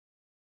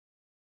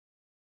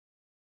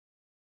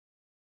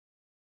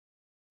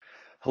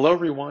Hello,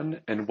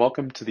 everyone, and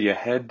welcome to the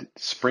AHEAD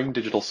Spring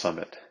Digital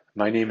Summit.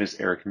 My name is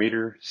Eric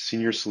Mader,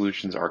 Senior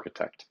Solutions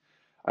Architect.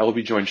 I will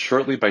be joined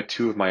shortly by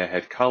two of my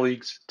AHEAD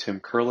colleagues, Tim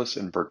Curless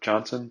and Bert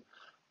Johnson.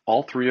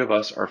 All three of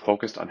us are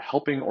focused on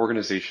helping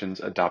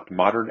organizations adopt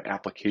modern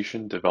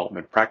application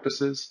development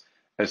practices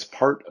as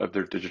part of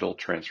their digital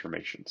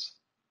transformations.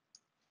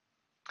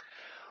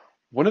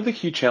 One of the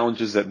key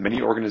challenges that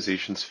many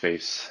organizations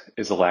face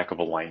is a lack of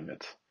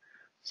alignment.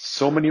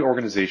 So many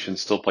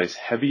organizations still place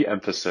heavy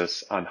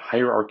emphasis on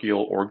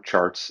hierarchical org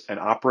charts and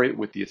operate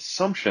with the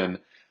assumption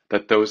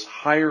that those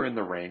higher in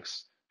the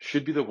ranks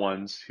should be the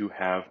ones who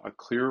have a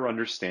clearer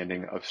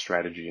understanding of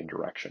strategy and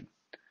direction.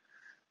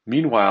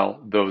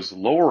 Meanwhile, those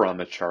lower on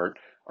the chart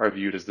are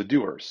viewed as the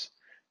doers.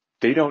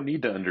 They don't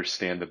need to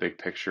understand the big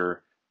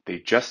picture. They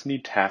just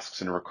need tasks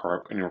and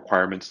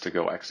requirements to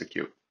go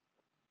execute.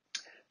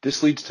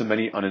 This leads to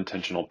many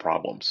unintentional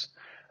problems.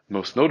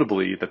 Most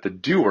notably, that the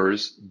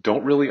doers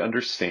don't really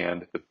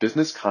understand the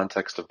business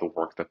context of the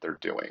work that they're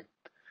doing.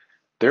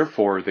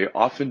 Therefore, they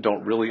often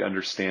don't really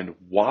understand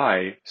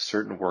why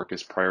certain work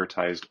is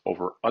prioritized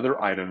over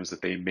other items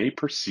that they may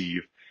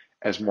perceive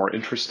as more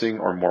interesting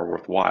or more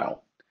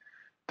worthwhile.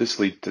 This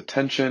leads to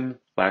tension,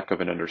 lack of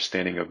an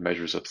understanding of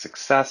measures of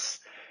success,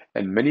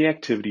 and many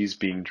activities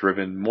being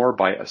driven more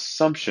by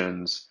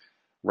assumptions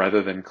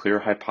rather than clear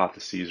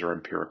hypotheses or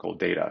empirical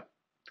data.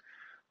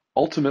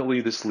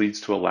 Ultimately, this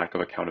leads to a lack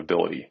of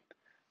accountability.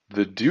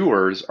 The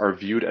doers are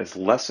viewed as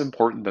less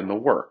important than the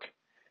work.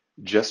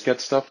 Just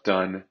get stuff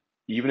done,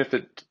 even if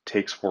it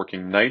takes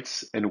working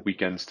nights and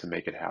weekends to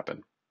make it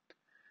happen.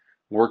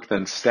 Work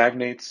then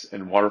stagnates,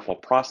 and waterfall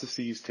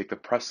processes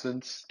take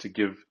precedence to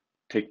give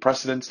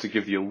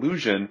the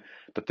illusion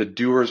that the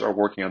doers are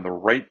working on the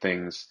right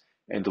things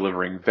and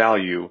delivering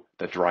value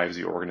that drives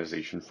the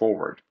organization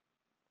forward.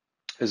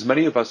 As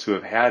many of us who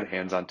have had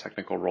hands-on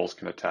technical roles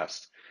can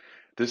attest,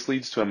 this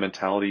leads to a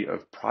mentality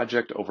of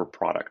project over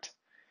product.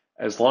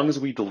 As long as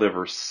we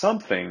deliver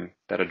something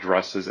that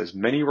addresses as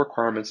many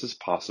requirements as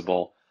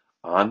possible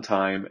on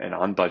time and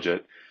on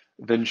budget,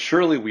 then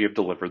surely we have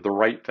delivered the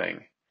right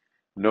thing.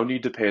 No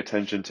need to pay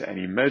attention to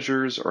any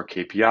measures or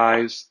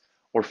KPIs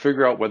or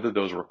figure out whether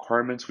those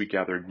requirements we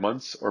gathered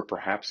months or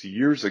perhaps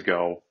years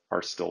ago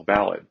are still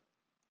valid.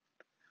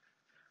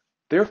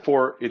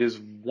 Therefore, it is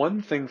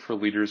one thing for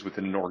leaders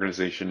within an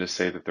organization to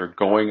say that they're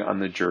going on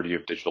the journey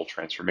of digital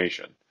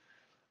transformation.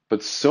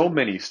 But so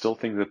many still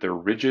think that their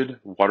rigid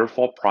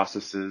waterfall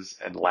processes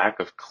and lack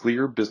of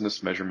clear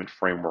business measurement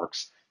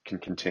frameworks can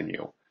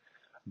continue.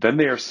 Then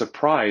they are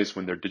surprised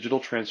when their digital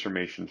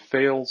transformation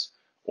fails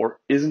or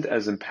isn't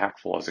as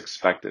impactful as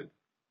expected.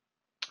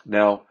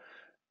 Now,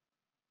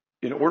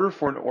 in order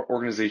for an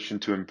organization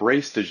to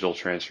embrace digital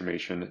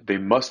transformation, they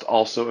must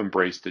also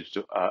embrace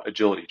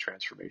agility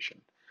transformation.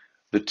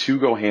 The two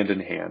go hand in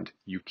hand.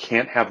 You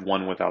can't have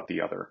one without the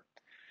other.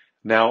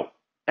 Now,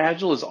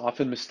 Agile is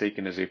often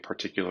mistaken as a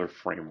particular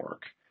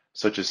framework,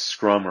 such as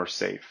Scrum or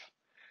SAFe.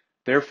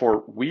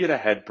 Therefore, we at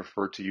AHEAD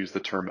prefer to use the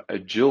term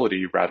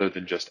agility rather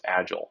than just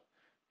Agile.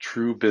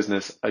 True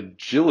business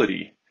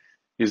agility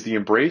is the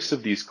embrace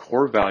of these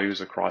core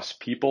values across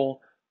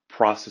people,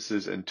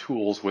 processes, and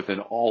tools within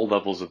all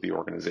levels of the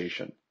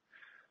organization.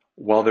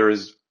 While there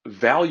is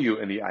value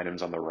in the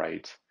items on the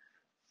right,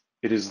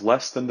 it is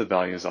less than the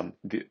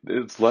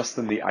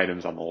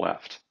items on the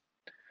left.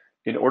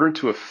 In order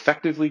to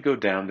effectively go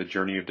down the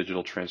journey of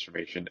digital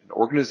transformation, an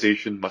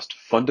organization must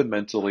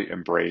fundamentally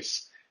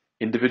embrace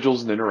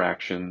individuals and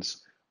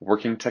interactions,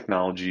 working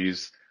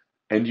technologies,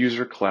 end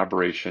user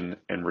collaboration,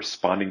 and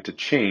responding to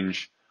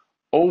change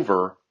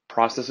over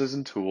processes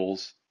and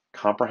tools,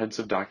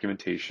 comprehensive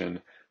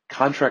documentation,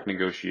 contract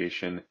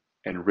negotiation,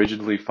 and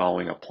rigidly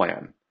following a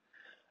plan.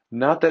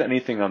 Not that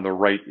anything on the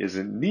right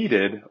isn't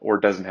needed or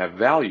doesn't have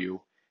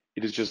value,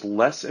 it is just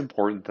less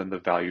important than the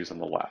values on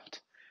the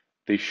left.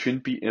 They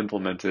shouldn't be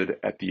implemented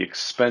at the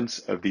expense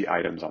of the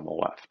items on the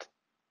left.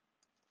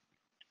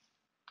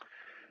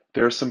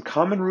 There are some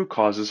common root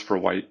causes for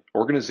why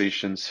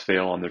organizations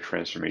fail on their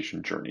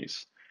transformation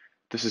journeys.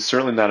 This is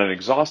certainly not an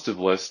exhaustive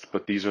list,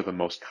 but these are the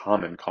most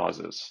common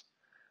causes.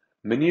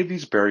 Many of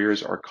these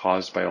barriers are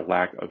caused by a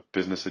lack of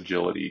business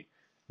agility,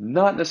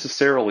 not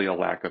necessarily a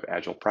lack of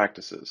agile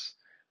practices.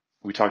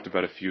 We talked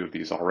about a few of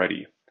these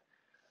already.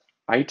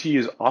 IT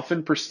is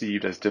often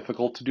perceived as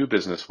difficult to do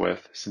business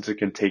with since it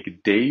can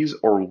take days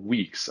or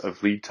weeks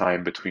of lead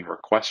time between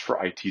requests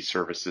for IT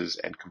services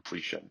and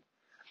completion.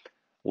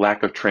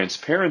 Lack of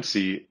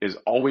transparency is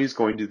always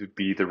going to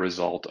be the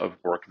result of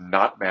work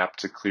not mapped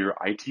to clear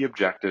IT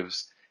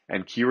objectives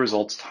and key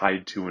results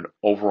tied to an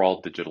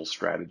overall digital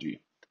strategy.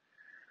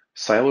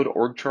 Siloed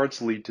org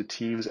charts lead to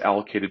teams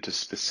allocated to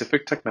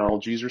specific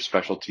technologies or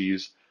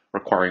specialties,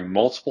 requiring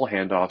multiple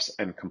handoffs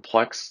and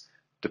complex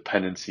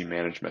dependency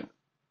management.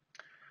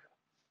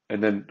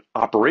 And then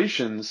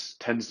operations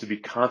tends to be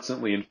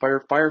constantly in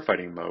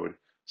firefighting mode,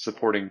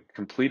 supporting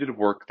completed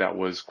work that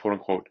was quote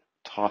unquote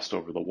tossed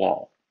over the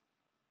wall.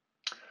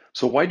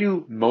 So why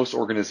do most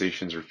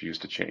organizations refuse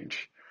to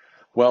change?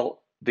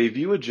 Well, They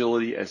view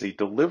agility as a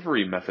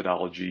delivery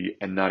methodology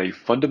and not a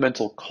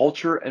fundamental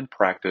culture and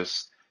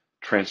practice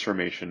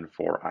transformation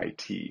for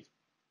IT.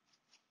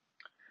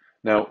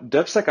 Now,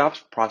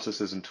 DevSecOps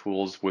processes and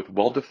tools with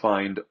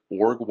well-defined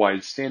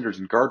org-wide standards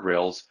and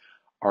guardrails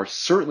are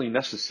certainly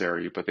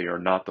necessary, but they are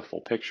not the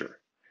full picture.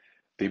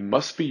 They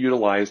must be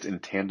utilized in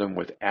tandem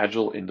with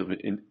agile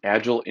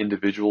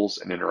individuals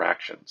and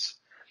interactions.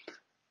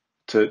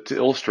 To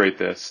illustrate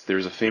this,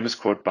 there's a famous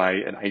quote by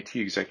an IT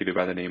executive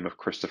by the name of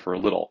Christopher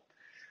Little.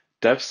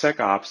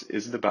 DevSecOps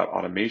isn't about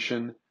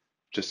automation,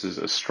 just as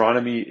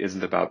astronomy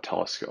isn't about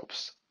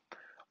telescopes.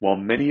 While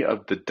many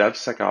of the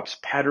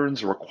DevSecOps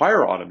patterns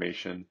require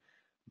automation,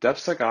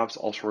 DevSecOps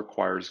also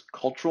requires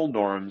cultural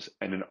norms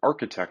and an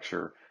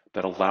architecture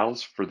that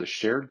allows for the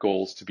shared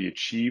goals to be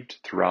achieved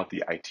throughout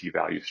the IT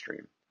value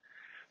stream.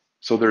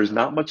 So there's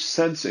not much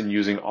sense in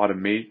using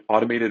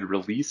automated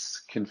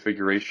release,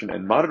 configuration,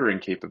 and monitoring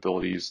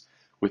capabilities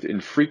with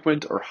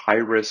infrequent or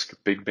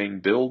high-risk big bang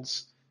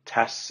builds,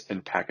 tests,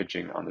 and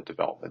packaging on the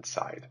development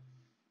side.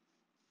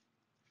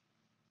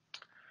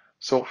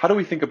 So how do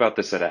we think about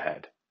this at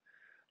AHEAD?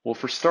 Well,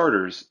 for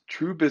starters,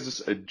 true business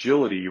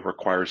agility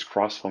requires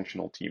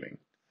cross-functional teaming.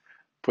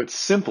 Put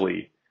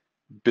simply,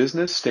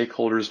 business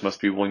stakeholders must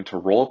be willing to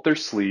roll up their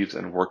sleeves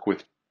and work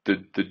with the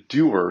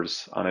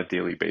doers on a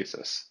daily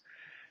basis.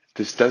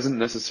 This doesn't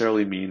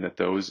necessarily mean that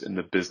those in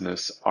the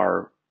business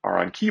are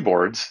on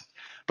keyboards,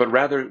 but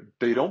rather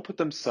they don't put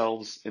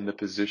themselves in the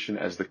position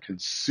as the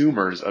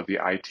consumers of the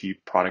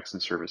IT products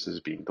and services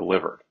being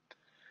delivered.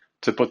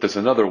 To put this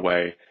another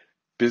way,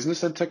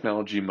 business and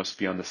technology must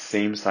be on the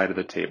same side of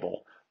the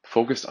table,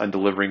 focused on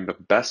delivering the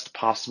best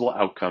possible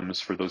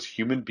outcomes for those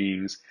human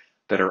beings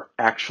that are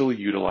actually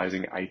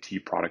utilizing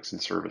IT products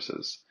and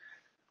services.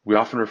 We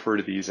often refer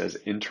to these as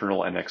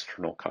internal and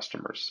external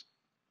customers.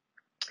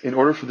 In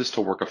order for this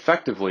to work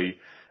effectively,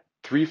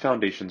 three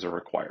foundations are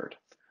required.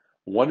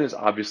 One is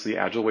obviously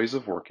agile ways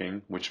of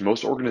working, which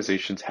most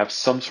organizations have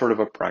some sort of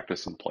a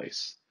practice in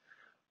place.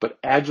 But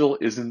agile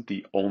isn't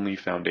the only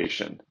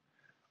foundation.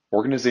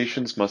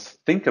 Organizations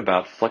must think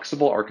about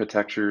flexible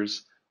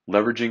architectures,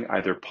 leveraging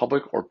either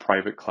public or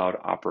private cloud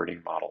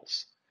operating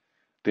models.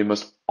 They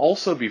must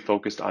also be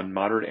focused on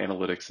modern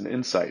analytics and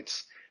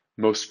insights,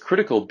 most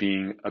critical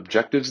being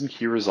objectives and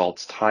key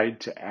results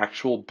tied to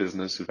actual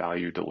business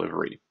value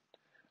delivery,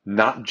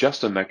 not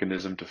just a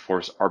mechanism to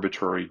force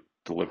arbitrary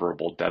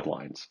deliverable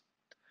deadlines.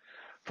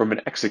 From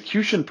an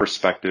execution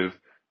perspective,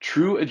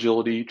 true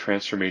agility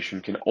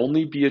transformation can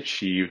only be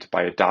achieved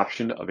by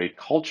adoption of a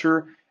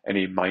culture and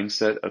a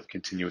mindset of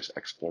continuous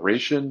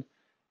exploration,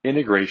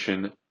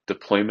 integration,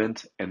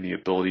 deployment, and the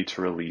ability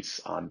to release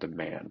on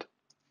demand.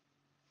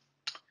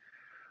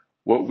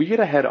 What we at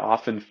AHEAD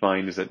often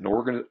find is that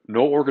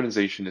no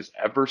organization is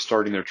ever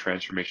starting their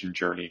transformation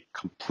journey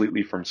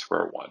completely from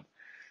square one.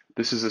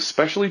 This is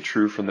especially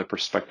true from the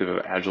perspective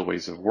of agile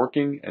ways of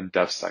working and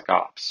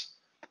DevSecOps.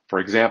 For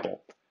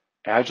example,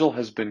 Agile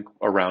has been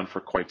around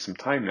for quite some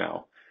time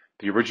now.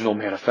 The original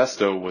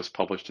manifesto was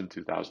published in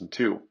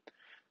 2002.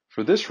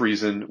 For this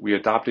reason, we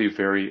adopt a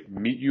very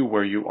meet you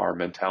where you are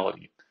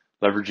mentality,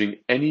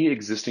 leveraging any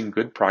existing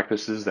good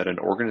practices that an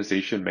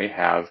organization may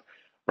have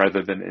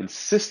rather than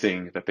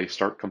insisting that they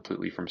start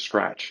completely from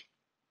scratch.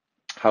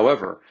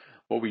 However,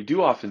 what we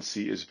do often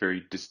see is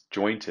very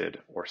disjointed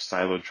or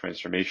siloed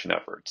transformation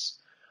efforts.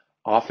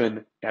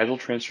 Often, agile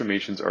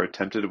transformations are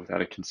attempted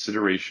without a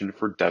consideration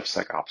for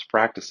DevSecOps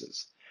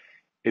practices.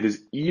 It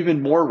is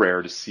even more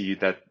rare to see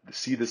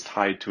this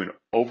tied to an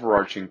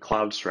overarching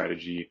cloud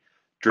strategy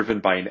driven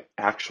by an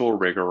actual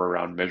rigor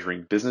around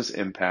measuring business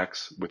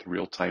impacts with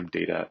real-time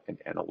data and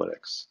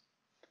analytics.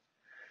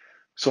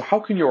 So how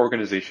can your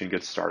organization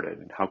get started,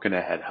 and how can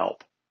AHEAD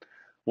help?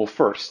 Well,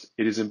 first,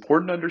 it is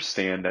important to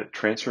understand that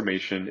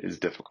transformation is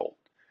difficult.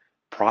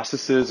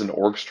 Processes and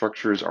org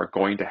structures are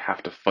going to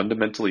have to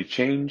fundamentally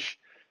change,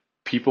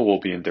 people will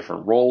be in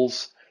different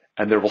roles,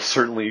 and there will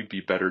certainly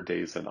be better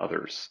days than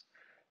others.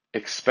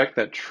 Expect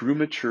that true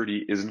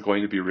maturity isn't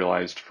going to be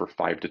realized for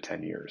 5 to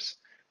 10 years.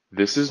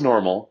 This is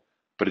normal,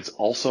 but it's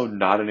also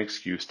not an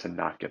excuse to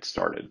not get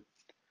started.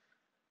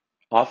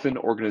 Often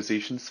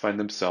organizations find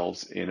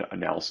themselves in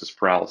analysis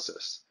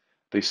paralysis.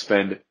 They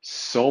spend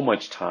so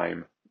much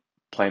time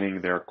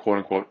planning their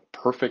quote-unquote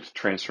perfect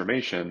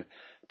transformation,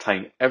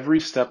 tying every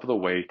step of the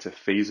way to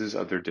phases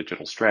of their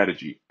digital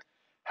strategy.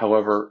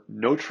 However,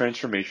 no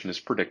transformation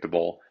is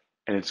predictable,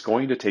 and it's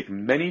going to take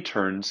many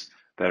turns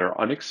that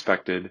are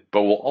unexpected,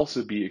 but will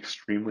also be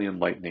extremely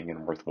enlightening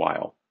and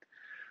worthwhile.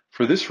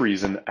 For this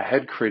reason,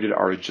 AHEAD created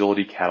our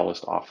Agility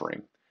Catalyst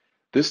offering.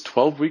 This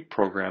 12-week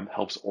program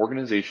helps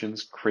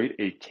organizations create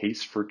a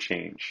case for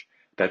change,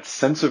 that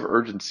sense of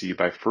urgency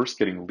by first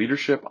getting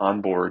leadership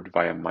on board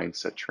via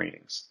mindset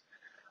trainings.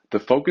 The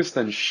focus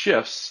then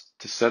shifts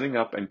to setting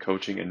up and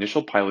coaching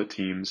initial pilot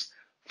teams,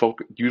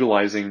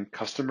 utilizing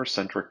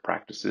customer-centric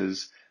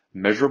practices,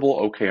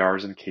 measurable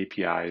OKRs and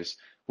KPIs,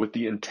 with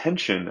the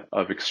intention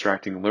of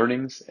extracting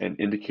learnings and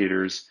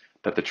indicators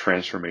that the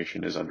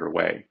transformation is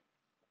underway.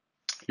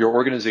 Your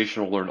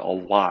organization will learn a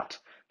lot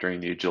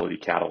during the Agility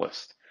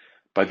Catalyst.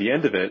 By the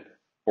end of it,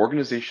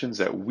 organizations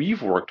that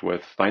we've worked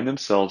with find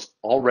themselves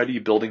already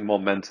building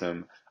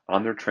momentum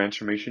on their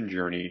transformation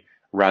journey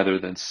rather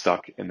than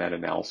stuck in that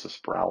analysis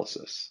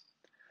paralysis.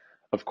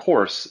 Of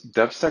course,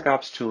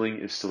 DevSecOps tooling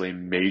is still a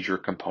major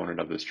component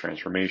of this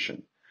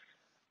transformation.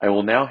 I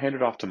will now hand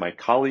it off to my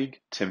colleague,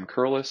 Tim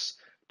Curless,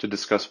 to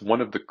discuss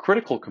one of the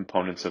critical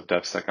components of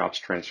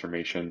DevSecOps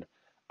transformation,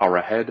 our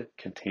AHEAD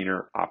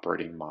container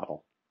operating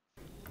model.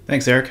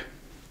 Thanks, Eric.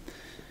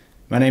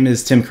 My name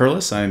is Tim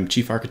Curless. I'm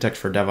Chief Architect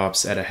for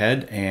DevOps at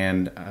AHEAD,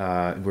 and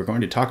we're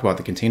going to talk about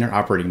the container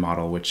operating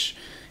model, which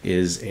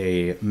is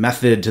a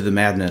method to the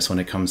madness when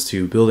it comes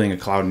to building a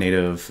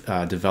cloud-native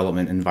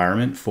development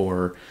environment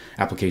for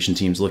application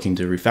teams looking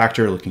to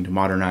refactor, looking to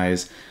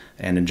modernize,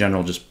 and in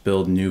general just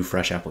build new,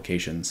 fresh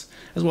applications,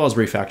 as well as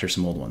refactor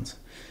some old ones.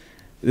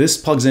 This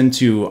plugs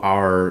into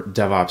our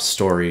DevOps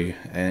story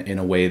in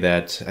a way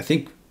that I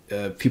think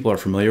people are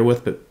familiar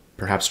with, but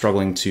perhaps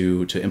struggling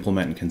to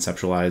implement and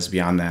conceptualize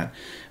beyond that.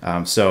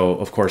 So,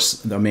 of course,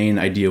 the main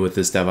idea with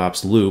this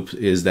DevOps loop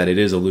is that it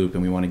is a loop,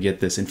 and we want to get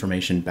this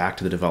information back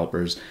to the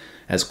developers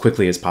as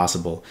quickly as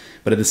possible.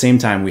 But at the same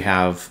time, we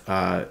have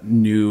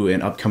new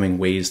and upcoming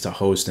ways to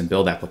host and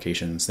build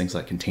applications, things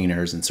like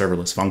containers and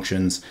serverless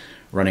functions,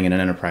 running in an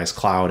enterprise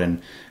cloud,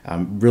 and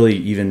really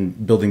even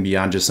building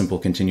beyond just simple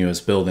continuous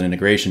build and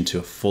integration to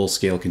a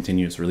full-scale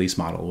continuous release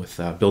model with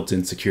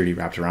built-in security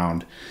wrapped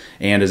around.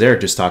 And as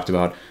Eric just talked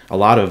about, a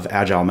lot of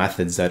agile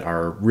methods that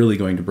are really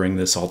going to bring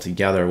this all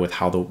together with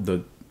how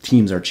the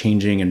teams are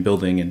changing and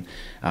building. And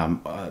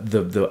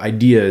the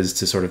idea is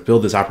to sort of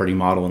build this operating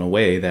model in a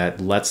way that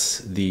lets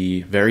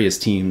the various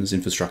teams,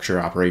 infrastructure,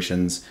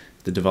 operations,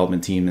 the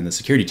development team, and the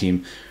security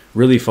team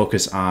really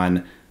focus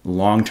on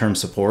long-term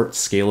support,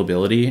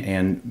 scalability,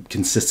 and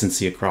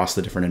consistency across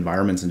the different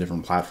environments and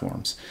different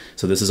platforms.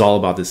 So this is all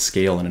about this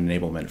scale and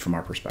enablement from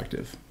our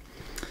perspective.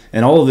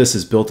 And all of this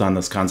is built on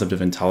this concept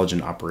of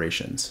intelligent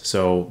operations.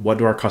 So what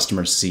do our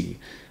customers see?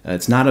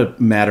 It's not a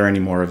matter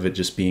anymore of it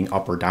just being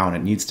up or down.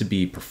 It needs to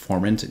be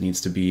performant. It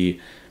needs to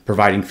be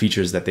providing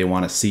features that they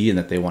want to see and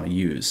that they want to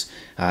use.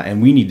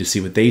 And we need to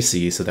see what they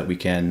see so that we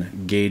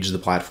can gauge the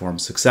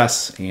platform's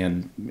success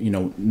and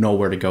know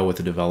where to go with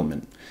the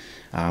development.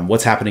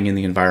 What's happening in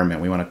the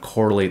environment. We want to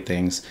correlate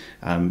things.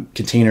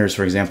 Containers,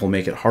 for example,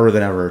 make it harder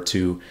than ever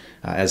to,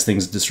 as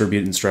things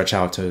distribute and stretch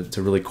out,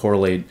 to really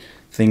correlate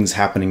things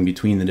happening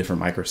between the different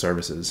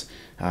microservices.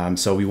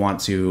 So we want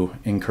to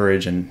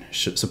encourage and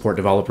support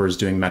developers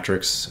doing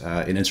metrics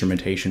and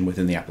instrumentation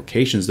within the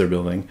applications they're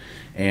building.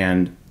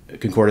 And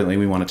concordantly,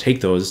 we want to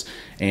take those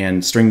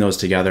and string those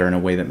together in a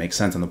way that makes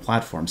sense on the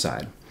platform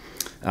side.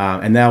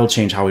 And that will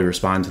change how we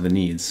respond to the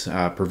needs,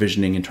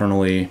 provisioning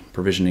internally,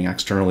 provisioning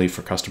externally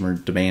for customer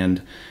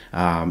demand,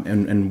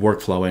 and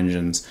workflow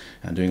engines,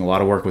 doing a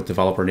lot of work with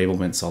developer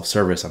enablement,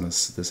 self-service on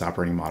this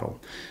operating model.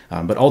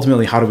 But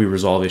ultimately, how do we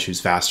resolve issues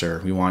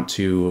faster? We want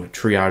to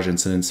triage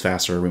incidents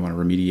faster, we want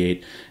to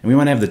remediate, and we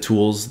want to have the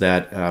tools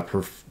that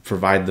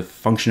provide the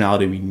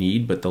functionality we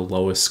need, but the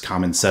lowest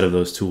common set of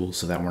those tools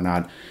so that we're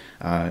not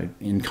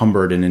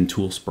encumbered and in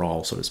tool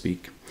sprawl, so to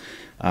speak.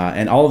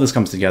 And all of this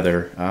comes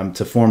together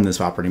to form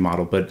this operating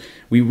model, but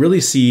we really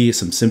see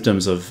some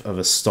symptoms of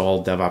a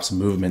stalled DevOps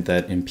movement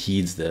that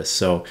impedes this.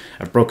 So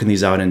I've broken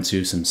these out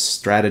into some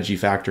strategy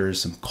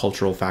factors, some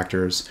cultural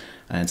factors,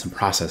 and some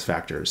process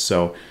factors.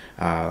 So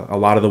a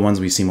lot of the ones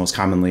we see most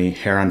commonly,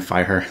 hair on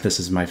fire, this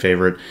is my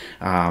favorite.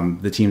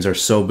 The teams are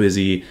so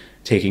busy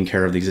taking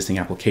care of the existing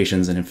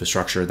applications and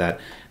infrastructure that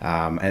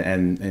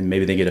and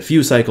maybe they get a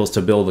few cycles to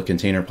build a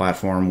container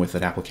platform with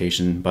an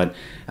application, but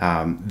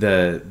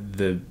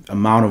the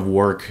amount of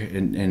work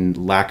and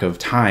lack of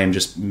time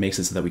just makes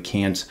it so that we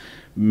can't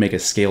make a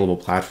scalable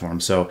platform.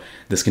 So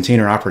this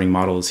container operating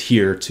model is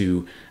here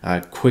to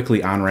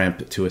quickly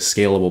on-ramp to a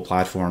scalable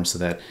platform so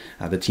that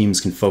the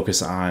teams can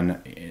focus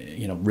on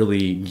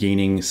really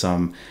gaining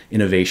some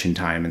innovation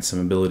time and some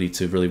ability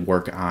to really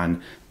work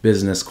on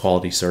business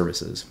quality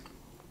services.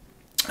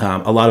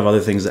 A lot of other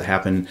things that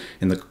happen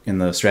in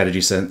the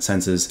strategy sense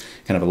is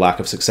kind of a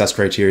lack of success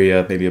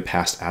criteria. Maybe a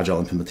past Agile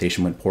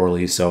implementation went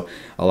poorly. So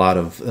a lot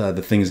of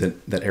the things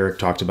that Eric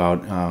talked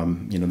about,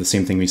 the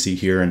same thing we see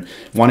here, and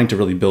wanting to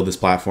really build this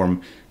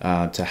platform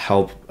to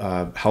help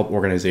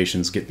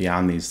organizations get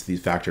beyond these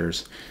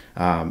factors.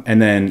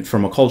 And then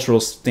from a cultural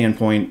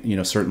standpoint,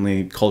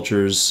 certainly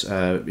cultures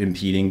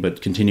impeding,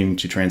 but continuing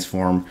to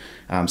transform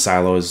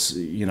silos.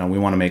 We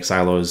want to make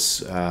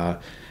silos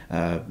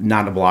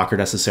not a blocker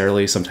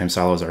necessarily. Sometimes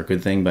silos are a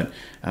good thing, but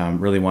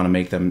really want to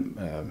make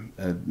them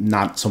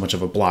not so much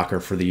of a blocker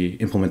for the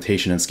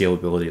implementation and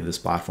scalability of this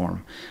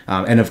platform.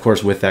 And of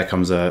course, with that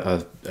comes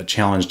a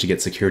challenge to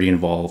get security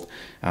involved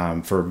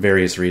for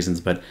various reasons.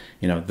 But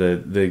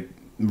the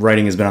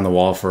writing has been on the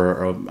wall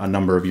for a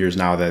number of years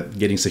now that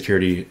getting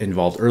security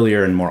involved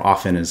earlier and more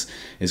often is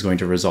going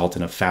to result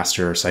in a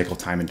faster cycle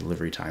time and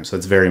delivery time. So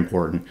it's very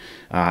important.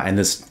 And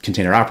this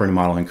container operating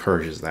model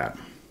encourages that.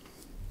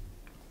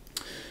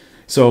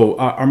 So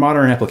our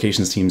modern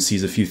applications team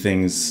sees a few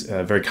things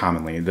very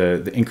commonly.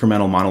 The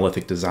incremental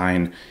monolithic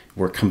design,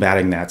 we're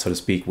combating that, so to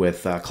speak,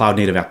 with cloud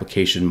native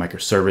application,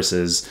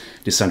 microservices,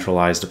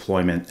 decentralized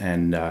deployment,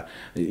 and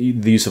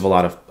the use of a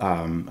lot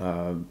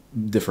of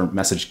different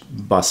message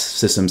bus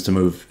systems to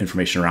move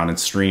information around and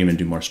stream and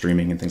do more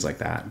streaming and things like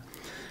that.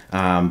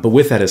 But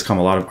with that has come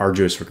a lot of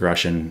arduous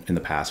regression in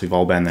the past. We've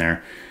all been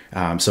there.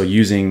 So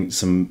using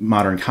some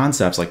modern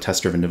concepts like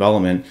test-driven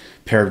development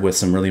paired with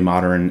some really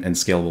modern and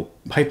scalable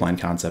pipeline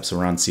concepts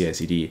around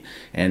CI/CD.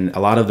 And a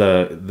lot of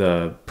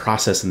the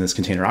process in this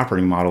container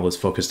operating model is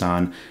focused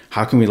on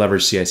how can we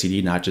leverage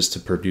CI/CD not just to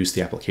produce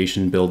the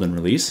application, build, and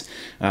release,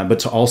 but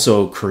to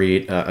also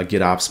create a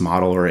GitOps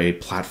model or a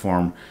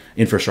platform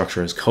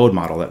infrastructure as code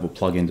model that will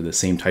plug into the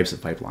same types of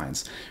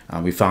pipelines.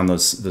 We found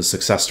those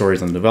success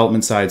stories on the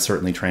development side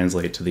certainly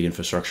translate to the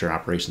infrastructure and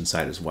operations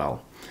side as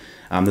well.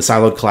 The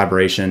siloed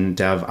collaboration,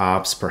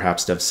 DevOps,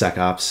 perhaps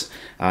DevSecOps,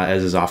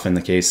 as is often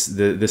the case,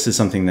 this is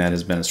something that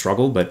has been a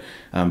struggle, but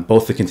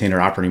both the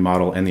container operating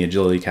model and the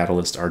agility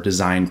catalyst are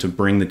designed to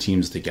bring the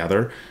teams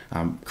together,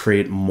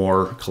 create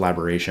more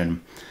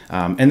collaboration.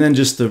 And then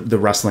just the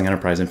wrestling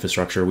enterprise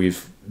infrastructure.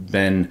 We've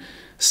been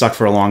stuck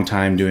for a long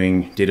time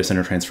doing data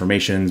center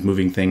transformations,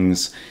 moving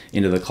things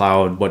into the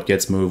cloud, what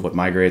gets moved, what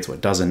migrates, what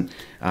doesn't.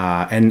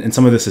 And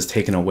some of this is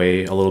taken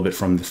away a little bit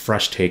from the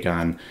fresh take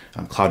on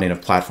cloud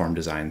native platform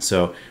design.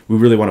 So we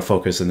really want to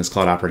focus, and this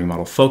cloud operating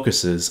model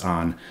focuses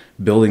on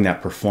building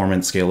that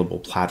performance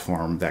scalable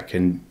platform that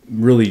can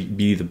really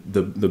be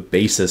the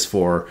basis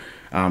for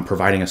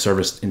providing a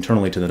service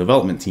internally to the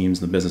development teams,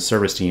 the business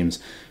service teams,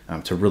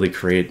 to really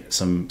create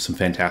some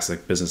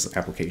fantastic business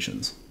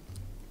applications.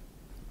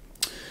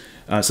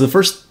 So the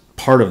first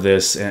part of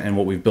this and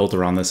what we've built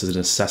around this is an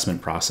assessment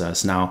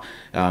process. Now,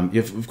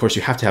 of course,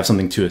 you have to have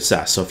something to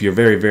assess. So if you're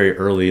very, very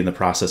early in the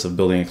process of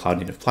building a cloud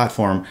native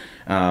platform,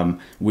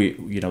 we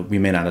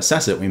may not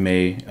assess it. We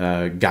may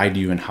guide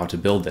you in how to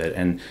build it.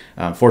 And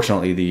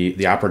fortunately,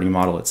 the operating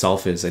model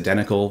itself is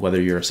identical,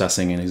 whether you're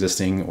assessing an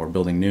existing or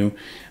building new.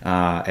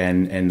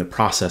 And the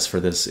process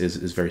for this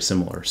is very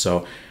similar.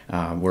 So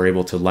we're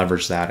able to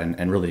leverage that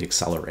and really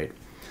accelerate.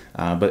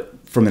 But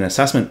from an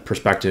assessment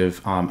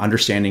perspective,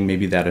 understanding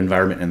maybe that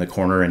environment in the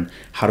corner and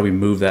how do we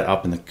move that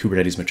up in the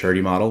Kubernetes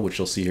maturity model, which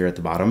you'll see here at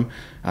the bottom.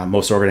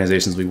 Most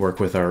organizations we work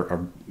with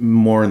are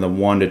more in the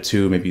 1 to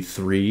 2, maybe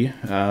 3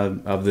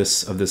 of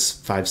this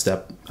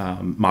 5-step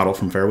model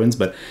from Fairwinds,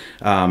 but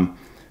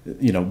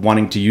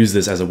wanting to use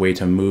this as a way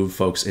to move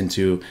folks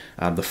into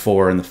the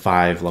 4 and the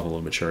 5 level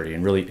of maturity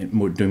and really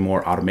doing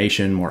more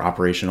automation, more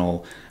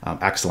operational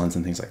excellence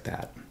and things like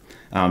that.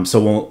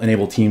 So we'll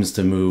enable teams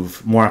to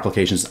move more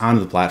applications onto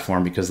the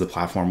platform because the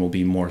platform will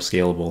be more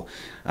scalable.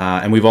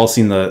 And we've all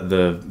seen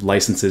the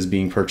licenses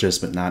being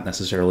purchased, but not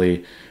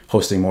necessarily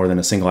hosting more than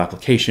a single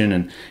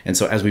application. And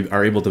so as we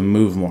are able to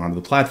move more onto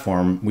the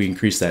platform, we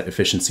increase that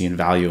efficiency and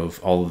value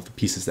of all of the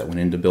pieces that went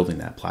into building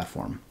that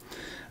platform.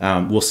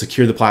 We'll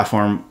secure the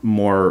platform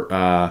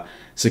more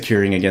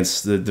securing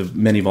against the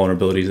many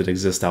vulnerabilities that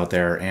exist out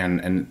there.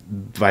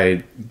 And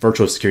by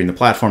virtue of securing the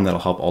platform, that'll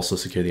help also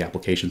secure the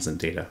applications and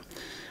data.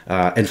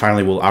 And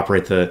finally, we'll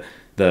operate the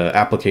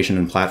application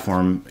and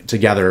platform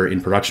together in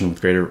production with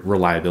greater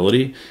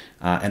reliability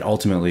and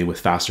ultimately with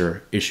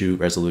faster issue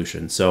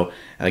resolution. So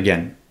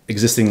again,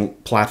 existing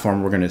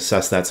platform, we're going to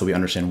assess that so we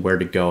understand where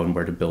to go and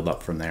where to build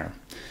up from there.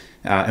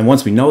 And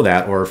once we know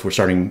that, or if we're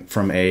starting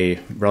from a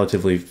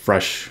relatively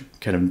fresh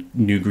kind of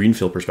new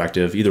greenfield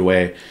perspective, either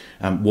way,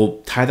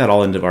 we'll tie that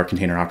all into our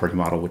container operating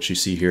model, which you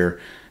see here.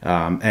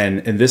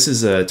 And this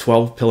is a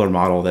 12-pillar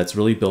model that's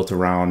really built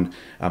around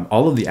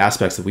all of the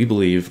aspects that we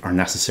believe are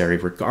necessary,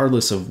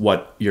 regardless of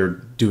what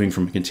you're doing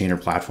from a container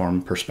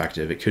platform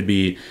perspective. It could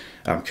be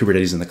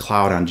Kubernetes in the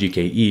cloud on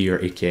GKE or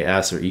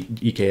AKS or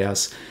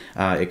EKS.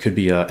 It could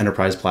be an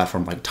enterprise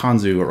platform like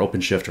Tanzu or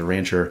OpenShift or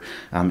Rancher.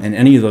 In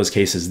any of those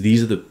cases,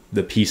 these are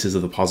the pieces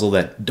of the puzzle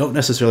that don't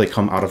necessarily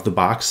come out of the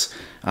box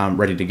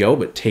ready to go,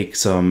 but take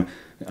some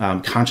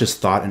conscious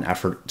thought and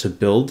effort to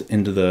build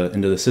into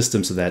the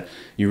system so that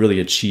you really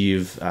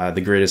achieve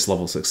the greatest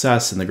level of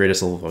success and the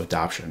greatest level of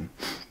adoption.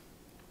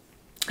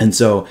 And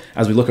so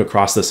as we look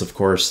across this, of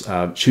course,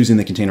 choosing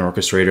the container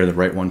orchestrator, the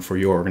right one for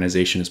your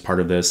organization, is part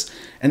of this.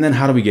 And then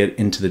how do we get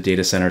into the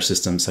data center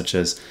systems such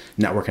as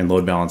network and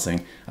load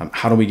balancing?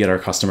 How do we get our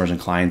customers and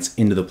clients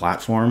into the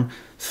platform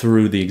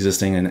through the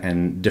existing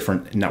and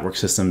different network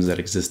systems that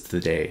exist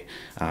today?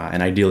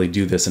 And ideally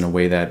do this in a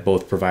way that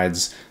both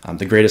provides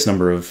the greatest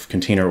number of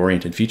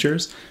container-oriented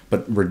features,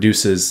 but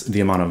reduces the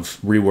amount of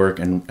rework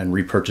and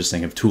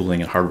repurchasing of tooling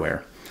and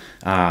hardware.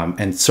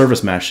 And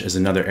service mesh is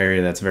another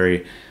area that's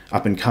very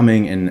up and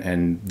coming,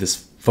 and this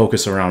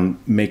focus around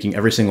making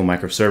every single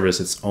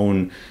microservice its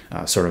own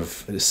sort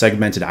of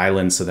segmented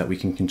island so that we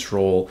can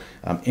control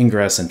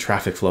ingress and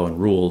traffic flow and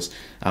rules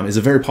is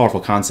a very powerful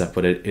concept,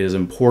 but it is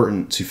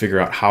important to figure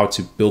out how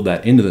to build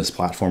that into this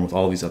platform with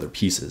all these other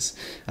pieces.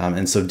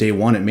 And so day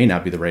one, it may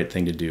not be the right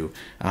thing to do.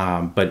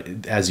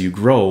 But as you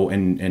grow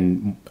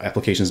and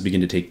applications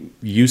begin to take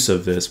use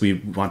of this, we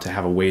want to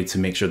have a way to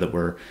make sure that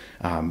we're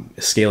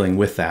scaling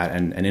with that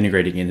and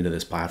integrating into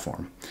this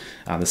platform.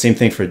 The same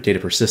thing for data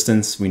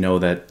persistence. We know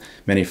that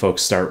many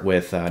folks start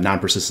with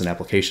non-persistent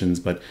applications,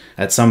 but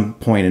at some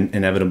point,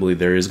 inevitably,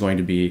 there is going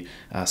to be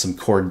some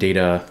core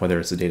data, whether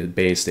it's a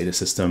database, data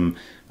system,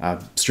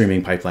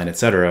 streaming pipeline, et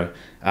cetera,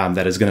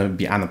 that is going to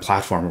be on the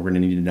platform. We're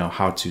going to need to know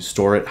how to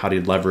store it, how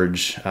to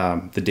leverage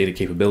the data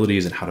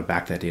capabilities, and how to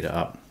back that data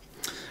up.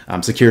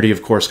 Security,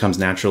 of course, comes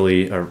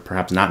naturally, or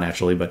perhaps not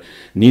naturally, but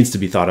needs to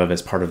be thought of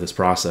as part of this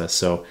process.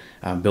 So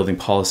building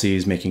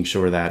policies, making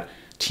sure that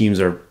teams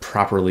are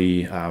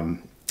properly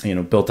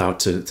built out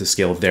to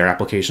scale their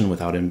application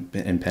without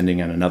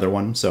impending on another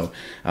one. So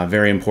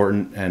very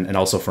important, and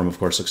also from, of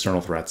course,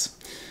 external threats.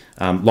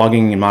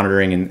 Logging and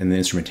monitoring and the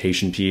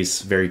instrumentation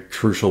piece, very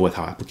crucial with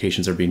how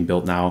applications are being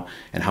built now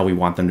and how we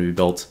want them to be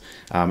built.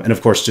 And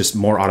of course, just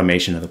more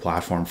automation of the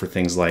platform for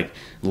things like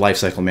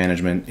lifecycle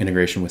management,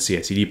 integration with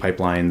CI/CD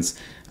pipelines,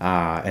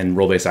 and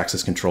role-based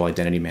access control,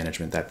 identity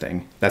management,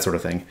 that sort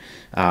of thing.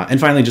 And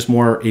finally, just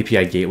more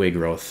API gateway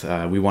growth.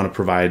 We want to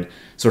provide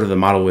sort of the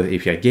model with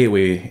API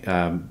gateway,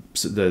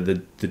 so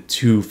the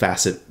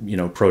two-facet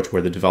approach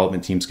where the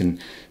development teams can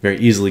very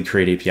easily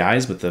create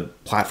APIs, but the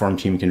platform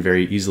team can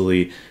very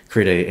easily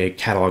create a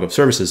catalog of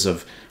services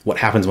of what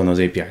happens when those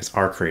APIs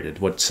are created,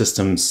 what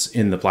systems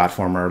in the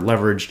platform are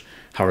leveraged,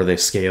 how are they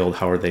scaled,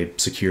 how are they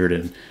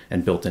secured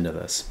and built into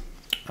this.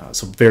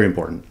 So very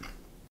important.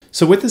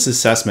 So with this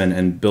assessment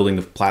and building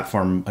the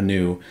platform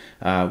anew,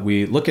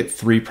 we look at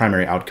three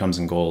primary outcomes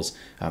and goals.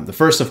 The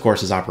first, of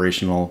course, is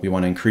operational. We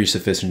want to increase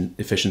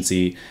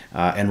efficiency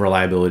and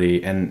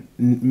reliability, and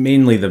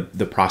mainly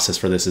the process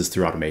for this is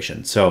through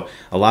automation. So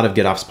a lot of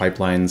GitOps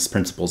pipelines,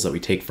 principles that we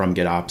take from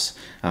GitOps,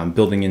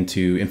 building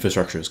into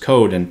infrastructure as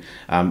code, and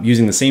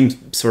using the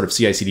same sort of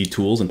CI/CD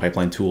tools and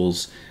pipeline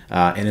tools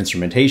and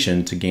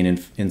instrumentation to gain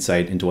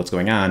insight into what's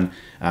going on,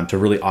 to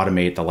really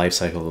automate the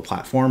lifecycle of the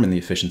platform and the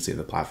efficiency of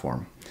the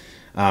platform.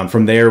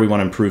 From there, we want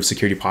to improve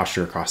security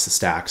posture across the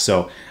stack.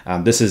 So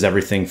this is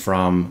everything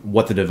from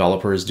what the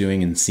developer is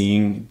doing and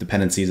seeing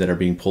dependencies that are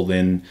being pulled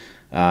in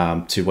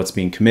to what's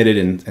being committed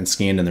and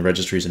scanned in the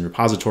registries and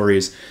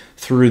repositories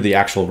through the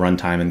actual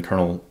runtime and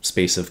kernel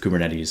space of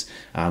Kubernetes.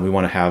 We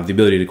want to have the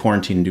ability to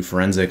quarantine and do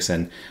forensics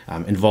and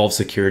involve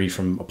security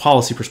from a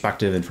policy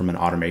perspective and from an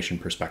automation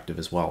perspective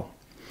as well.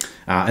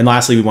 And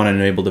lastly, we want to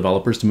enable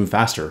developers to move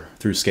faster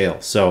through scale.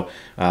 So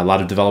a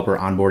lot of developer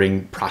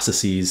onboarding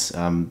processes,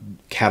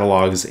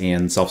 catalogs,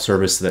 and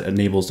self-service that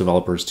enables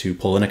developers to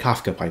pull in a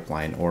Kafka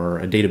pipeline or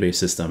a database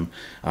system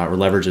or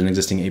leverage an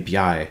existing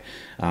API,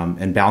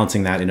 and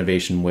balancing that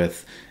innovation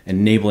with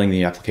enabling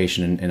the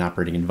application and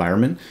operating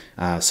environment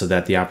so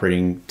that the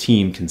operating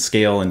team can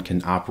scale and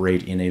can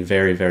operate in a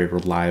very, very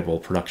reliable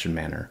production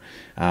manner.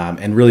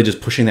 And really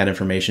just pushing that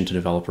information to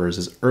developers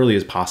as early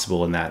as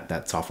possible in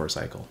that software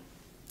cycle.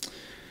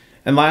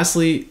 And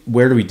lastly,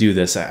 where do we do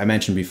this? I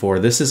mentioned before,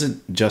 this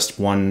isn't just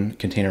one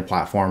container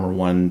platform or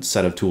one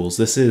set of tools.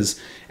 This is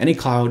any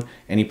cloud,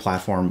 any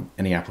platform,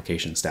 any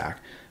application stack.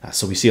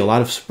 So we see a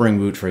lot of Spring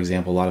Boot, for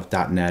example, a lot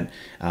of .NET.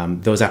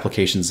 Those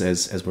applications,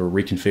 as we're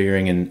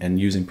reconfiguring and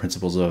using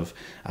principles of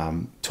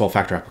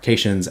 12-factor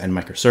applications and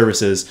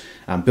microservices,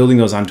 building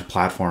those onto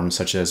platforms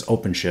such as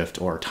OpenShift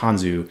or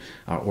Tanzu,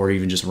 or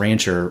even just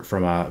Rancher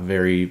from a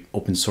very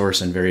open source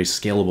and very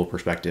scalable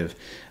perspective.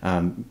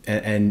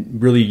 And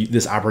really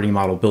this operating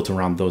model built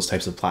around those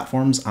types of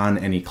platforms on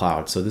any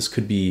cloud. So this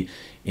could be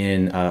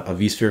in a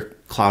vSphere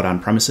cloud on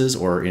premises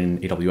or in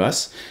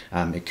AWS.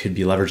 It could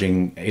be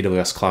leveraging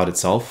AWS cloud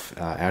itself,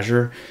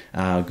 Azure,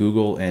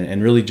 Google,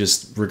 and really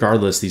just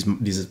regardless,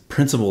 these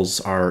principles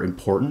are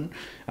important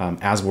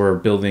as we're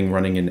building,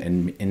 running,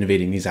 and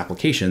innovating these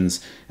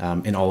applications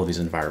in all of these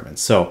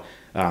environments. So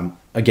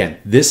again,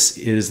 this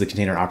is the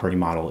container operating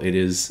model. It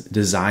is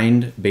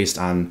designed based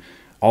on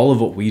all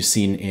of what we've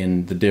seen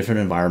in the different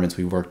environments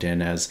we've worked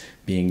in as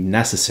being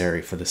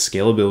necessary for the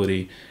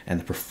scalability and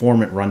the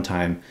performant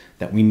runtime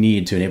that we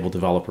need to enable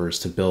developers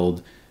to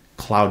build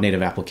cloud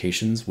native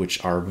applications,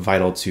 which are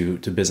vital to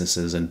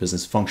businesses and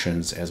business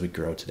functions as we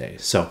grow today.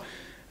 So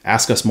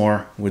ask us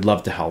more. We'd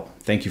love to help.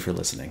 Thank you for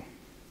listening.